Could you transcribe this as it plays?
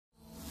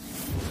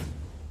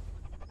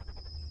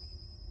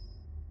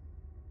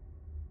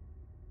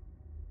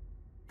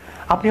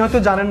আপনি হয়তো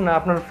জানেন না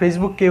আপনার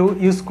ফেসবুক কেউ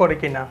ইউজ করে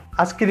কিনা।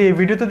 আজকের এই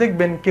ভিডিওতে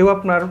দেখবেন কেউ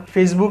আপনার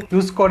ফেসবুক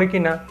ইউজ করে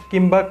কিনা,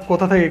 কিংবা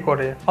কোথা থেকে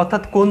করে,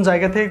 অর্থাৎ কোন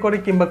জায়গা থেকে করে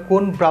কিংবা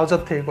কোন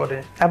ব্রাউজার থেকে করে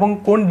এবং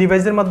কোন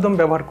ডিভাইসের মাধ্যমে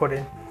ব্যবহার করে।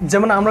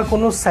 যেমন আমরা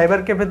কোনো সাইবার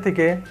ক্যাফে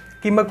থেকে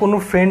কিংবা কোনো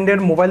ফ্রেন্ডের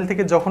মোবাইল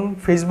থেকে যখন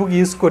ফেসবুক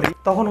ইউজ করি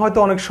তখন হয়তো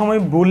অনেক সময়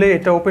ভুলে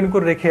এটা ওপেন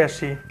করে রেখে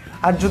আসি।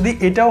 আর যদি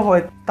এটাও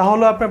হয়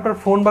তাহলে আপনি আপনার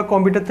ফোন বা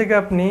কম্পিউটার থেকে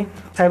আপনি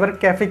সাইবার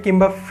ক্যাফে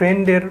কিংবা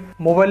ফ্রেন্ডের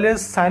মোবাইলে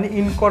সাইন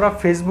ইন করা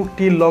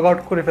ফেসবুকটি লগ আউট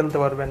করে ফেলতে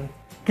পারবেন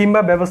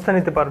কিংবা ব্যবস্থা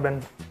নিতে পারবেন।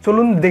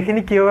 চলুন দেখে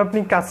নিই কীভাবে আপনি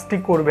কাজটি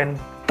করবেন।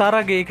 তার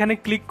আগে এখানে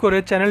ক্লিক করে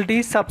চ্যানেলটি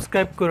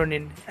সাবস্ক্রাইব করে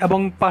নিন এবং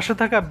পাশে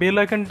থাকা বেল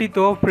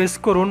আইকনটিতেও প্রেস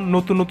করুন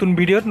নতুন নতুন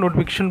ভিডিওর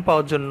নোটিফিকেশন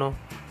পাওয়ার জন্য।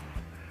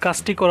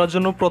 কাজটি করার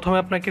জন্য প্রথমে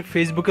আপনাকে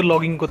ফেসবুকে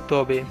লগ ইন করতে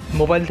হবে।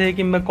 মোবাইল থেকে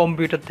কিংবা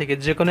কম্পিউটার থেকে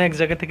যে কোনো এক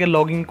জায়গা থেকে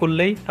লগ ইন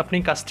করলেই আপনি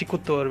কাজটি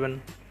করতে পারবেন।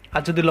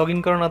 আর যদি লগ ইন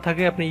করা না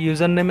থাকে আপনি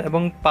ইউজার নেম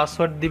এবং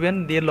পাসওয়ার্ড দিবেন,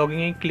 দিয়ে লগ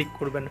ইনে ক্লিক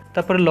করবেন।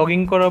 তারপরে লগ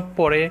ইন করার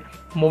পরে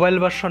মোবাইল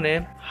ভার্সনে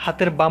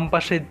হাতের বাম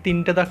পাশে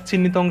 3টে দাগ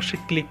চিহ্নিত অংশে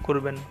ক্লিক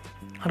করবেন।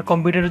 আর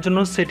কম্পিউটারের জন্য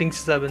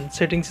সেটিংসে যাবেন।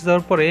 সেটিংসে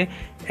যাওয়ার পরে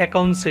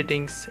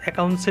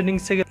অ্যাকাউন্ট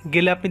সেটিংসে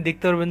গেলে আপনি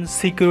দেখতে পারবেন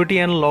সিকিউরিটি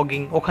অ্যান্ড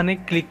লগিং, ওখানে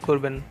ক্লিক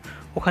করবেন।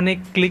 ওখানে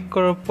ক্লিক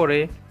করার পরে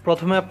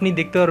প্রথমে আপনি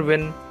দেখতে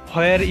পারবেন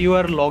where you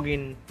R log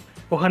in,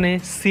 ওখানে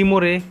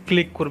সিমোরে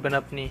ক্লিক করবেন।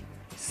 আপনি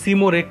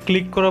সিমোরে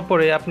ক্লিক করার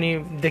পরে আপনি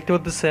দেখতে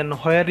পাচ্ছেন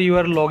হোয়ার ইউ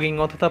আর লগিং,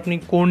 অর্থাৎ আপনি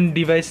কোন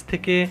ডিভাইস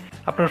থেকে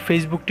আপনার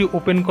ফেসবুকটি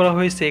ওপেন করা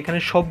হয়েছে এখানে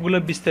সবগুলো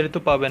বিস্তারিত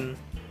পাবেন।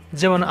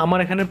 যেমন আমার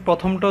এখানে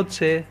প্রথমটা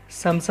হচ্ছে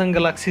Samsung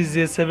Galaxy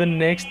J7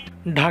 next,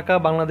 Dhaka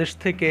Bangladesh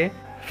থেকে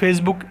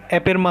ফেসবুক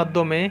অ্যাপের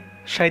মাধ্যমে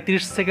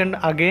 37 সেকেন্ড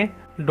আগে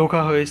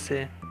ঢোকা হয়েছে।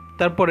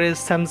 তারপরে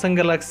স্যামসাং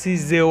গ্যালাক্সি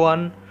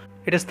J1,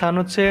 এটা স্থান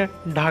হচ্ছে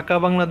ঢাকা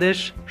বাংলাদেশ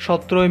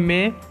 17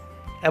 মে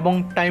এবং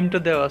টাইমটা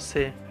দেওয়া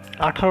আছে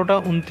 18টা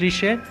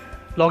 29-এ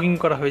লগ ইন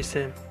করা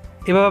হয়েছে।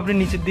 এভাবে আপনি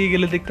নিচের দিকে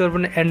গেলে দেখতে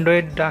পারবেন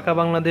অ্যান্ড্রয়েড ঢাকা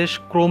বাংলাদেশ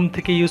ক্রোম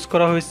থেকে ইউজ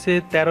করা হয়েছে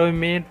 13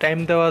 মে, টাইম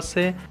দেওয়া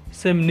আছে।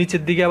 সেম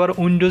নিচের দিকে আবার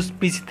উইন্ডোজ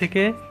পিসি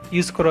থেকে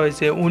ইউজ করা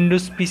হয়েছে,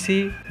 উইন্ডোজ পিসি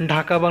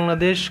ঢাকা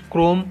বাংলাদেশ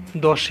ক্রোম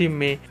 10ই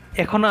মে।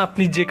 এখন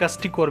আপনি যে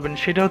কাজটি করবেন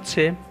সেটা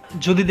হচ্ছে,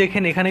 যদি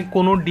দেখেন এখানে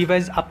কোনো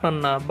ডিভাইস আপনার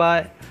না বা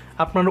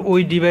আপনার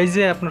ওই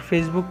ডিভাইসে আপনার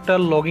ফেসবুকটা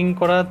লগ ইন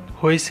করা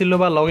হয়েছিল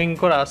বা লগ ইন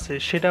করা আছে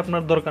সেটা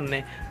আপনার দরকার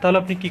নেই, তাহলে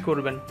আপনি কি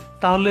করবেন?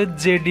 তাহলে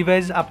যে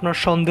ডিভাইস আপনার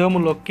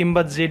সন্দেহমূলক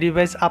কিংবা যে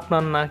ডিভাইস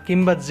আপনার না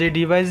কিংবা যে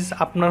ডিভাইস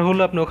আপনার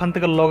হলো আপনি ওখান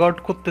থেকে লগ আউট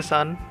করতে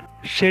চান,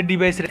 সে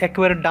ডিভাইসের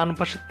একেবারে ডান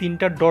পাশে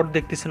 3টা ডট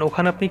দেখতেছেন,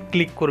 ওখানে আপনি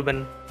ক্লিক করবেন।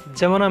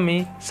 যেমন আমি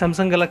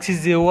স্যামসাং গ্যালাক্সি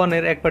J1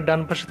 এর একবার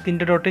ডান পাশে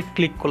 3টে ডটে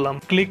ক্লিক করলাম।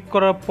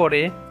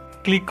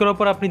 ক্লিক করার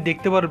পর আপনি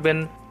দেখতে পারবেন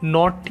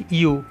নট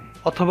ইউ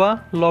অথবা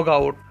লগ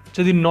আউট।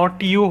 যদি নট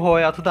ইউ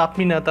হয় অর্থাৎ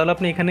আপনি না, তাহলে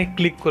আপনি এখানে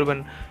ক্লিক করবেন।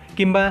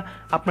 কিংবা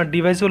আপনার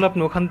ডিভাইস হলে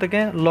আপনি ওখান থেকে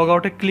লগ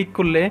আউটে ক্লিক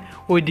করলে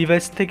ওই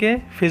ডিভাইস থেকে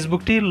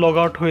ফেসবুকটি লগ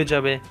আউট হয়ে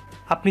যাবে।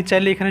 আপনি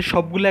চাইলে এখানে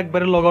সবগুলো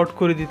একবারে লগ আউট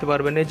করে দিতে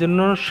পারবেন। এই জন্য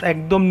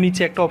একদম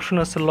নিচে একটা অপশন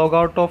আছে লগ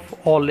আউট অফ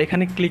অল,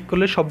 এখানে ক্লিক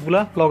করলে সবগুলা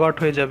লগ আউট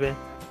হয়ে যাবে।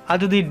 আর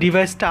যদি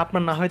ডিভাইসটা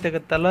আপনার না হয়ে থাকে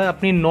তাহলে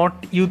আপনি নট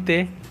ইউতে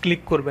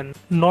ক্লিক করবেন।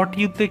 নট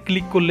ইউতে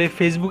ক্লিক করলে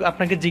ফেসবুক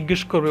আপনাকে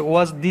জিজ্ঞেস করবে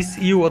ওয়াজ দিস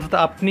ইউ, অর্থাৎ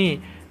আপনি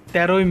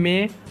 13 মে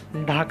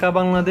Dhaka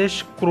Bangladesh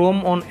Chrome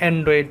on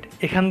Android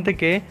এখান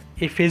থেকে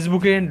এই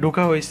ফেসবুকে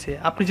ঢোকা হয়েছে।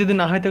 আপনি যদি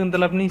না হয়ে থাকেন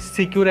তাহলে আপনি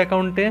সিকিউর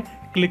অ্যাকাউন্টে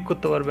ক্লিক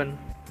করতে পারবেন,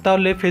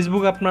 তাহলে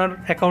ফেসবুক আপনার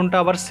অ্যাকাউন্টটা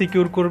আবার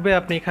সিকিউর করবে।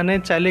 আপনি এখানে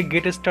চাইলে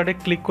গেট স্টার্টে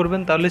ক্লিক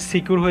করবেন, তাহলে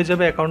সিকিউর হয়ে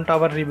যাবে, অ্যাকাউন্টটা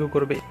আবার রিভিউ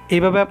করবে।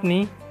 এইভাবে আপনি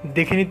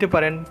দেখে নিতে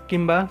পারেন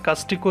কিংবা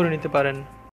কাজটি করে নিতে পারেন।